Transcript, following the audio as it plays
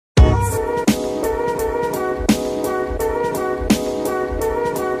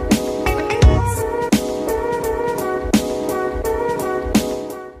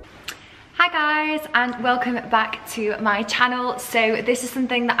and welcome back to my channel. So this is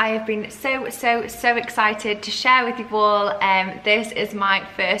something that I have been so excited to share with you all. This is my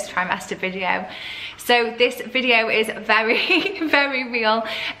first trimester video. So this video is very real.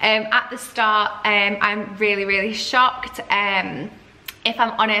 At the start, I'm really shocked. If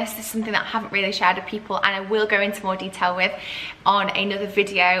I'm honest, this is something that I haven't really shared with people, and I will go into more detail with on another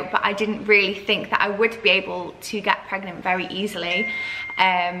video, but I didn't really think that I would be able to get pregnant very easily.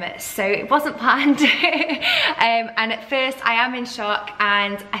 So it wasn't planned. And at first I am in shock,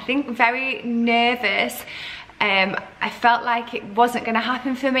 and I think very nervous. I felt like it wasn't going to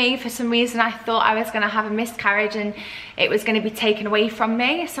happen for me. For some reason I thought I was going to have a miscarriage and it was going to be taken away from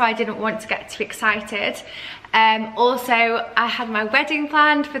me, so I didn't want to get too excited. Also, I had my wedding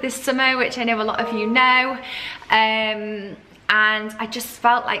planned for this summer, which I know a lot of you know, and I just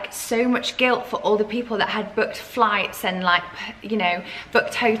felt like so much guilt for all the people that had booked flights and, like, you know,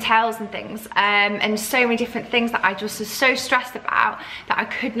 booked hotels and things, and so many different things that I just was so stressed about that I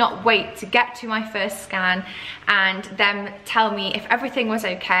could not wait to get to my first scan and them tell me if everything was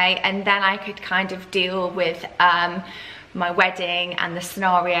okay, and then I could kind of deal with my wedding and the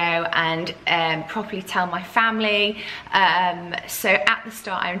scenario and properly tell my family. So at the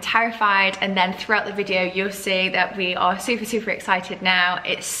start I'm terrified, and then throughout the video you'll see that we are super excited now.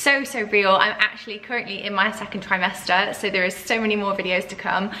 It's so real. I'm actually currently in my second trimester, so there is so many more videos to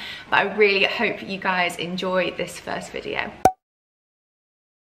come, but I really hope you guys enjoy this first video.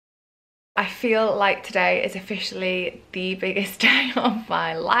 I feel like today is officially the biggest day of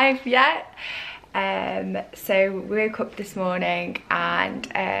my life yet. So we woke up this morning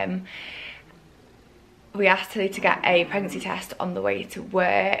and we asked Tilly to get a pregnancy test on the way to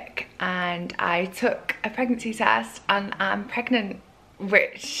work, and I took a pregnancy test and I'm pregnant,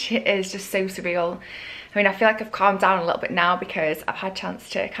 which is just so surreal. I mean, I feel like I've calmed down a little bit now because I've had a chance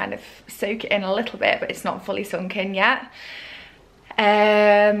to kind of soak it in a little bit, but it's not fully sunk in yet.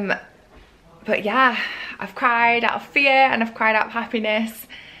 But yeah, I've cried out of fear and I've cried out of happiness.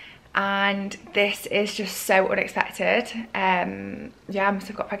 And this is just so unexpected. Yeah, I must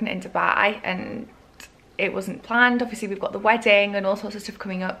have got pregnant in Dubai and it wasn't planned. Obviously we've got the wedding and all sorts of stuff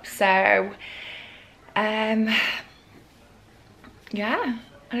coming up, so yeah, I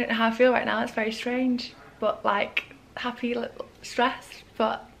don't know how I feel right now. It's very strange, but like happy, little stressed,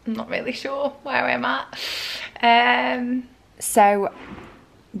 but I'm not really sure where I'm at. So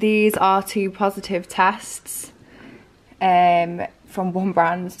these are two positive tests from one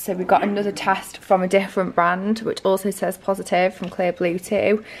brand. So we got another test from a different brand which also says positive, from Clear Blue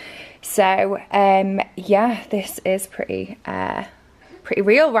too. So yeah, this is pretty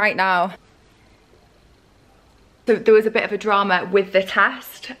real right now. So there was a bit of a drama with the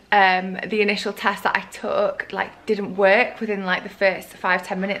test. The initial test that I took didn't work within like the first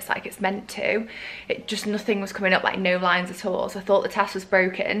 5-10 minutes like it's meant to. It just, nothing was coming up, like no lines at all, so I thought the test was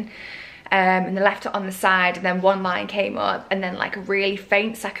broken. And they left it on the side, and then one line came up, and then like a really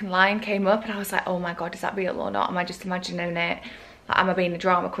faint second line came up, and I was like, oh my god, is that real or not? Am I just imagining it? Like, am I being a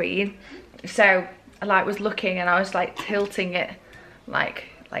drama queen? So I was looking and I was like tilting it like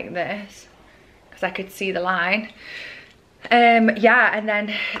this because I could see the line. Yeah, and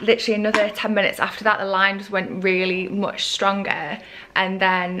then literally another 10 minutes after that the line just went really much stronger, and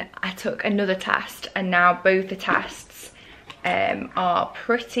then I took another test, and now both the tests are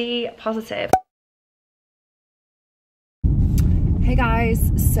pretty positive. Hey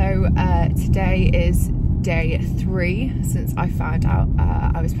guys, so today is day 3 since I found out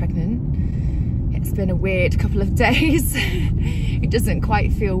I was pregnant. It's been a weird couple of days. It doesn't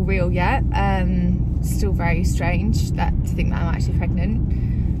quite feel real yet. Still very strange to think that I'm actually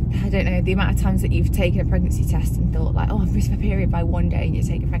pregnant. I don't know, the amount of times that you've taken a pregnancy test and thought like, oh, I've missed my period by one day, and you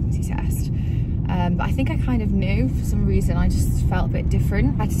take a pregnancy test. But I think I kind of knew. For some reason I just felt a bit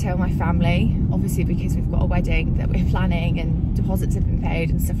different. I had to tell my family, obviously because we've got a wedding that we're planning and deposits have been paid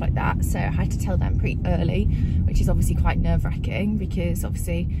and stuff like that, so I had to tell them pretty early, which is obviously quite nerve-wracking because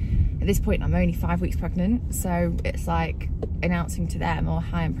obviously at this point I'm only 5 weeks pregnant, so it's like announcing to them, oh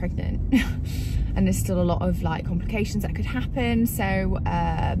hi, I'm pregnant. And there's still a lot of like complications that could happen, so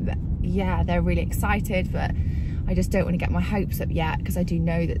yeah, they're really excited, but I just don't want to get my hopes up yet because I do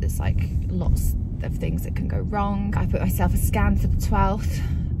know that there's like lots of things that can go wrong. I put myself a scan for the 12th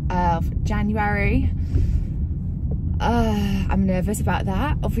of January. I'm nervous about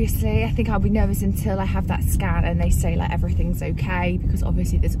that, obviously. I think I'll be nervous until I have that scan and they say like everything's okay, because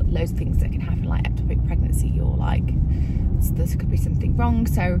obviously there's loads of things that can happen, like ectopic pregnancy, or like there could be something wrong.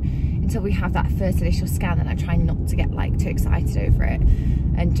 So until we have that first initial scan, then I'm trying not to get like too excited over it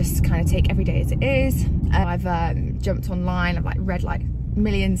and just kind of take every day as it is. I've jumped online, I've like read like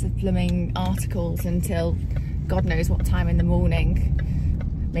millions of blooming articles until God knows what time in the morning,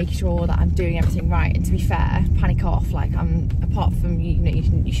 making sure that I'm doing everything right. And to be fair, panic off, like apart from, you know,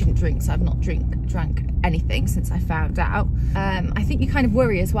 you shouldn't drink, so I've not drank anything since I found out. I think you kind of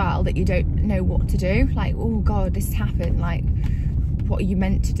worry as well that you don't know what to do, like, oh God, this happened, like what are you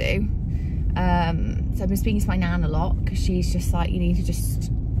meant to do? So I've been speaking to my nan a lot, because she's just like, you need to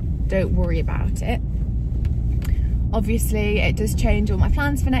just don't worry about it. Obviously it does change all my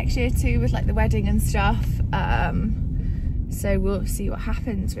plans for next year too, with like the wedding and stuff. So we'll see what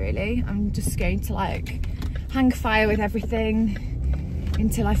happens really. I'm just going to like hang fire with everything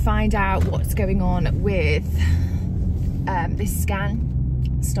until I find out what's going on with this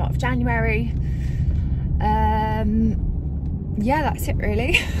scan, start of January. Yeah, that's it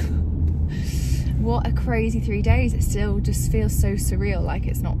really. What a crazy 3 days. It still just feels so surreal, like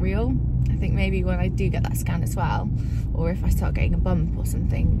it's not real. I think maybe when I do get that scan as well, or if I start getting a bump or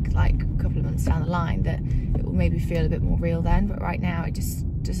something like a couple of months down the line, that it will maybe feel a bit more real then. But right now it just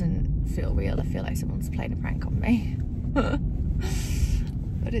doesn't feel real. I feel like someone's playing a prank on me.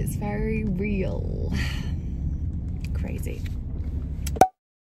 But it's very real. Crazy.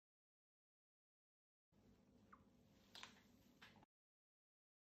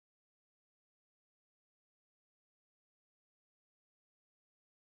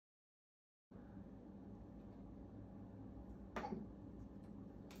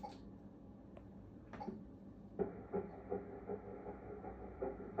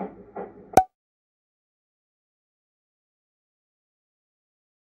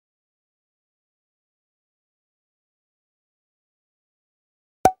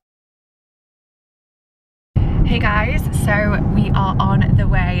 Hey guys, so we are on the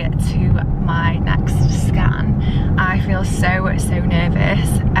way to my next scan. I feel so nervous.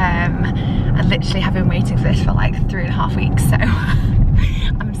 I literally have been waiting for this for like 3.5 weeks, so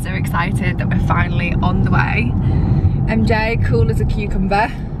I'm so excited that we're finally on the way. MJ, cool as a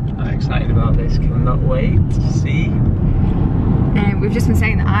cucumber. I'm excited about this, cannot wait to see. We've just been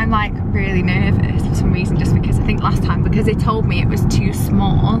saying that I'm like really nervous for some reason, just because I think last time, because they told me it was too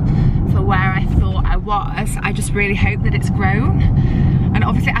small for where I thought I was, I just really hope that it's grown. And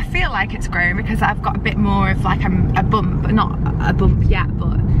obviously I feel like it's grown because I've got a bit more of like a bump, but not a bump yet,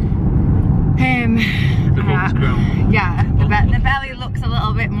 but the bump's grown. Yeah, the belly looks a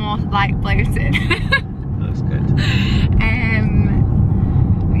little bit more like bloated. That's good.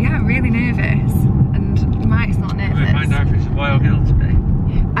 Yeah, I'm really nervous, and Mike's not nervous. We'll find out if it's a boy or girl today.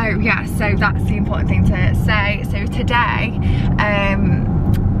 Oh yeah, so that's the important thing to say. So today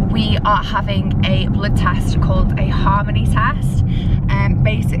we are having a blood test called a harmony test.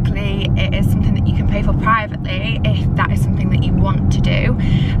 Basically it is something that you can pay for privately if that is something that you want to do,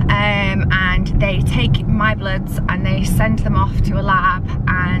 and they take my bloods and they send them off to a lab,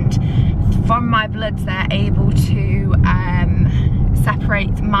 and from my bloods they're able to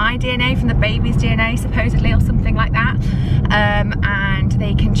separate my DNA from the baby's DNA supposedly, or something like that, and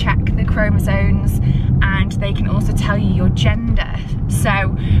they can check the chromosomes, and they can also tell you your gender.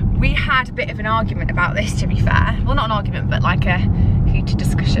 So we had a bit of an argument about this, to be fair. Well, not an argument, but like a heated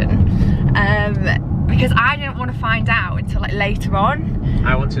discussion, because I didn't want to find out until like later on.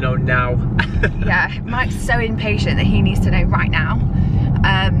 I want to know now. Yeah, Mike's so impatient that he needs to know right now,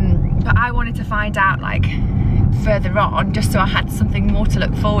 but I wanted to find out like further on, just so I had something more to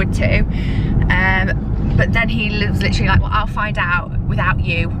look forward to. But then he was literally like, well, I'll find out without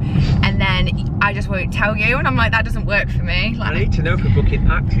you, and then I just won't tell you. And I'm like, that doesn't work for me. Like, I need to know if we're booking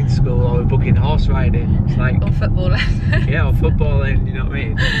acting school or we're booking horse riding. It's like, or football. Yeah, or footballing, you know what I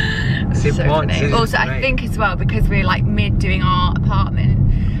mean? It's important. So also, I think as well, because we're like mid doing our apartment,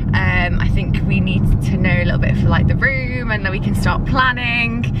 I think we need to know a little bit for like the room, and then we can start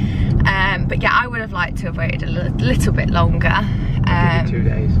planning. But yeah, I would have liked to have waited a little bit longer. I'll give you 2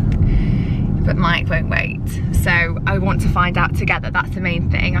 days. But Mike won't wait, so I want to find out together. That's the main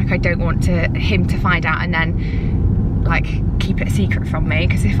thing. Like, I don't want him to find out and then like keep it a secret from me,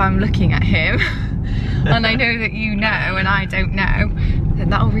 because if I'm looking at him and I know that you know and I don't know, then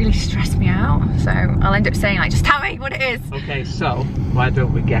that'll really stress me out. So I'll end up saying like, just tell me what it is. Okay, so why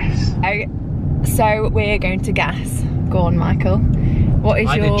don't we guess? So we're going to guess. Go on, Michael. What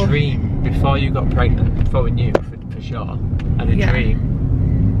is your... I had a dream before you got pregnant, before we knew for sure. I had a dream,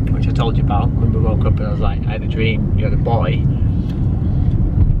 which I told you about when we woke up, and I was like, I had a dream, you had a boy,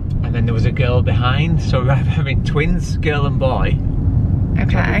 and then there was a girl behind, so we're having twins, girl and boy.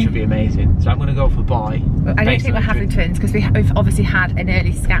 Okay. Which would be amazing. So I'm going to go for boy. Well, I don't think we're having twins, because we've obviously had an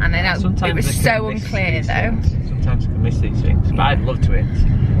early scan, and it was so unclear though. Sometimes I can miss these things, but I'd love twins,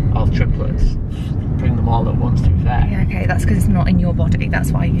 or triplets. drink them all at once, to be fair. Yeah, okay, that's because it's not in your body.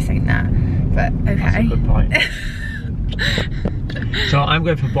 That's why you think that. But okay. That's a good point. So I'm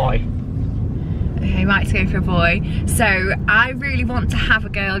going for boy. Okay, Mike's going for a boy. So I really want to have a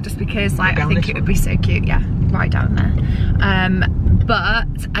girl just because like I think it would be so cute. Yeah, right down there. But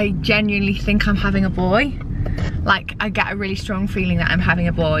I genuinely think I'm having a boy. Like I get a really strong feeling that I'm having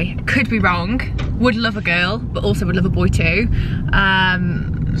a boy. Could be wrong. Would love a girl, but also would love a boy too.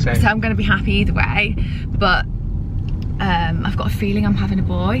 So I'm going to be happy either way. But I've got a feeling I'm having a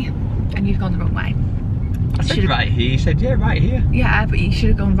boy, and you've gone the wrong way. I said right here. You said yeah, right here. Yeah, but you should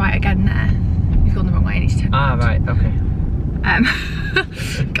have gone right again there. You've gone the wrong way. I need to turn. Ah, right. Okay.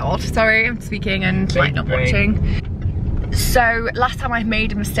 God, sorry, I'm speaking and like not watching. So last time I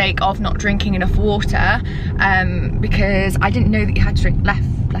made a mistake of not drinking enough water because I didn't know that you had to drink left.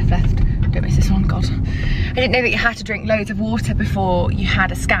 Don't miss this one, God. I didn't know that you had to drink loads of water before you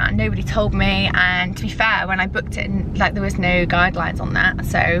had a scan. Nobody told me, and to be fair, when I booked it, like there was no guidelines on that,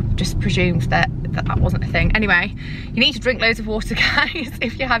 so just presumed that wasn't a thing. Anyway, you need to drink loads of water, guys,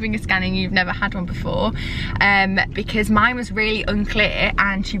 if you're having a scan and you've never had one before, because mine was really unclear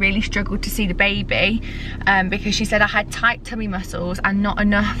and she really struggled to see the baby because she said I had tight tummy muscles and not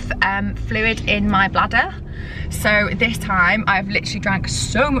enough fluid in my bladder. So this time I've literally drank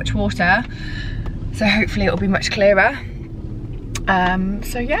so much water, so hopefully it'll be much clearer.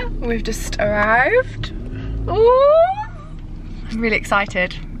 So yeah, we've just arrived. Ooh, I'm really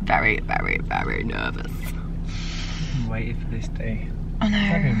excited. Very, very, very nervous. I'm waiting for this day. I know.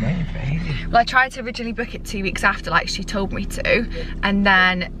 I've been waiting for ages. Well, I tried to originally book it 2 weeks after, like she told me to, and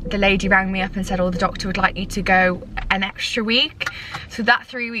then the lady rang me up and said, oh, the doctor would like you to go an extra week. So that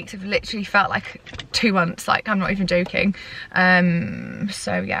 3 weeks have literally felt like 2 months, like I'm not even joking.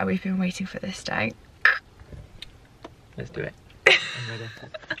 So yeah, we've been waiting for this day. Let's do it. I'm ready.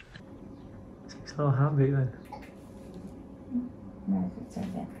 Slow heartbeat then. No, it's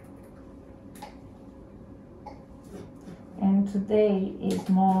okay. And today is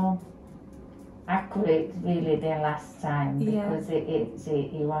more accurate really than last time because it was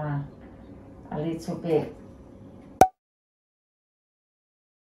a little bit.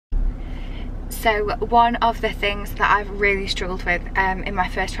 So one of the things that I've really struggled with in my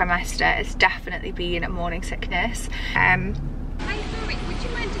first trimester has definitely been morning sickness. Hi, sorry, would you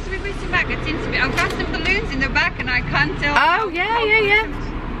mind just reversing back? It seems to be, I've got some balloons in the back and I can't tell. Oh, yeah.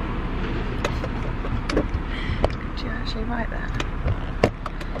 Could you actually write that?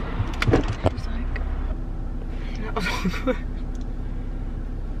 It's like...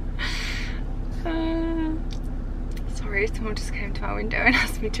 sorry, someone just came to my window and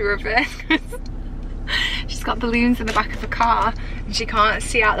asked me to reverse. She's got balloons in the back of the car and she can't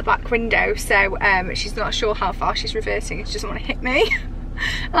see out the back window, so she's not sure how far she's reversing and she doesn't want to hit me.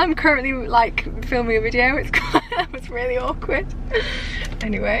 I'm currently like filming a video. It's really awkward.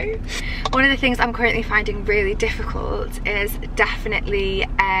 Anyway, one of the things I'm currently finding really difficult is definitely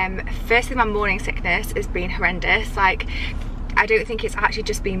firstly my morning sickness has been horrendous. Like I don't think it's actually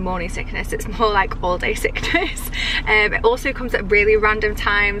just been morning sickness, it's more like all day sickness. It also comes at really random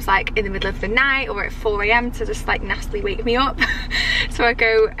times, like in the middle of the night or at 4 AM to just like nastily wake me up. So I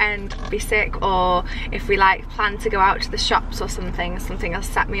go and be sick, or if we like plan to go out to the shops or something will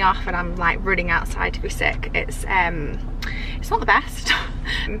set me off and I'm like running outside to be sick. It's not the best.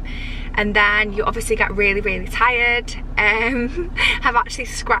 And then you obviously get really, really tired. I've actually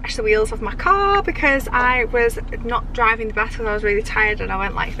scratched the wheels of my car because I was not driving the best because I was really tired, and I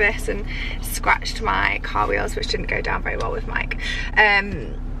went like this and scratched my car wheels, which didn't go down very well with Mike.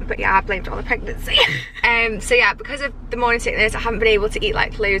 But yeah, I blamed it on the pregnancy. So yeah, because of the morning sickness, I haven't been able to eat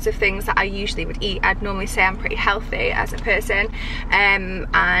like loads of things that I usually would eat. I'd normally say I'm pretty healthy as a person, and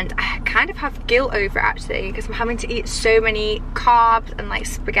I kind of have guilt over it actually, because I'm having to eat so many carbs and like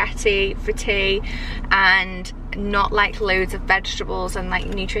spaghetti for tea, and not like loads of vegetables and like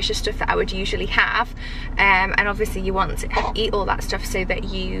nutritious stuff that I would usually have. And obviously you want to eat all that stuff so that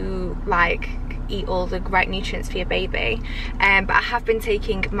you like eat all the right nutrients for your baby. But I have been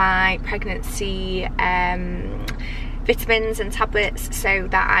taking my pregnancy vitamins and tablets so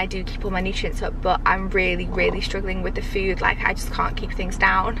that I do keep all my nutrients up, but I'm really, really struggling with the food. Like I just can't keep things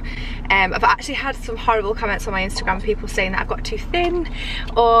down. I've actually had some horrible comments on my Instagram, people saying that I've got too thin,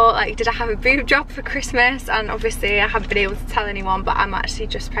 or like did I have a boob job for Christmas, and obviously I haven't been able to tell anyone, but I'm actually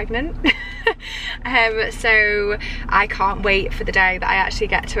just pregnant. So I can't wait for the day that I actually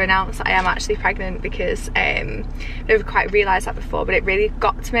get to announce that I am actually pregnant, because I never quite realised that before, but it really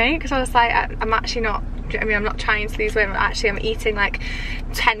got to me because I was like, I'm actually not Do you know what I mean? I'm not trying to lose weight. Actually, I'm eating like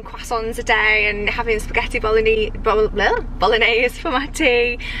 10 croissants a day and having spaghetti bolognese for my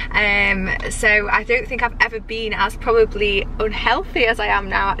tea. So I don't think I've ever been as probably unhealthy as I am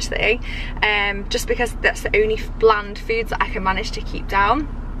now, actually, just because that's the only bland foods that I can manage to keep down.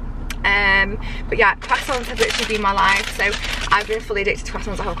 But yeah, croissants have literally been my life, so I've been fully addicted to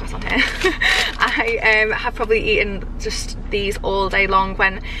croissants. I have a croissant here. I have probably eaten just these all day long,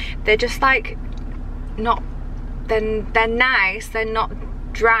 when they're just like not, they're nice, they're not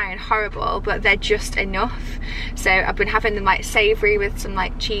dry and horrible, but they're just enough. So I've been having them like savoury with some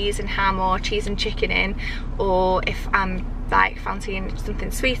like cheese and ham or cheese and chicken in, or if I'm like fancying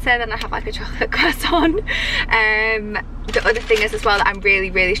something sweeter, then I have like a chocolate croissant. The other thing is as well that I'm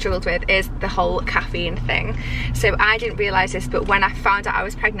really struggled with is the whole caffeine thing. So I didn't realise this, but when I found out I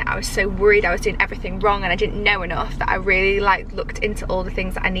was pregnant, I was so worried I was doing everything wrong and I didn't know enough, that I really like looked into all the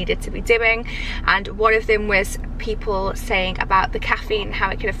things that I needed to be doing. And one of them was people saying about the caffeine, how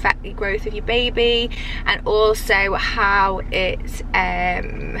it can affect the growth of your baby, and also how it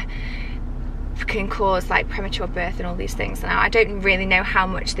can cause like premature birth and all these things. Now I don't really know how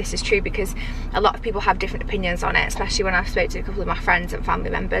much this is true, because a lot of people have different opinions on it, especially when I've spoke to a couple of my friends and family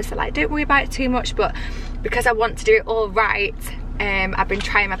members. They're like, don't worry about it too much, but because I want to do it all right, I've been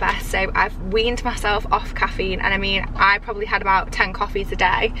trying my best. So I've weaned myself off caffeine, and I mean, I probably had about 10 coffees a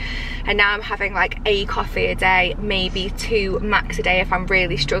day, and now I'm having like a coffee a day, maybe 2 max a day if I'm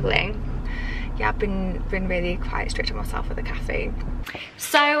really struggling. Yeah, I've been really quite strict on myself with the caffeine.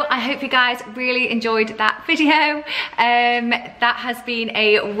 So I hope you guys really enjoyed that video. That has been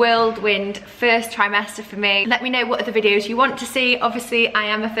a whirlwind first trimester for me. Let me know what other videos you want to see. Obviously, I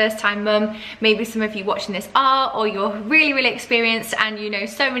am a first-time mum. Maybe some of you watching this are, or you're really experienced and you know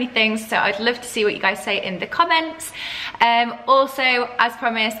so many things, so I'd love to see what you guys say in the comments. Also, as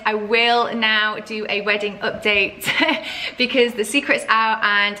promised, I will now do a wedding update because the secret's out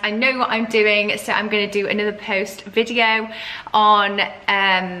and I know what I'm doing, so I'm going to do another post video on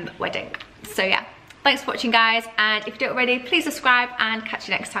wedding. So yeah, thanks for watching guys, and if you don't already, please subscribe and catch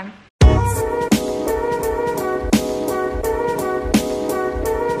you next time.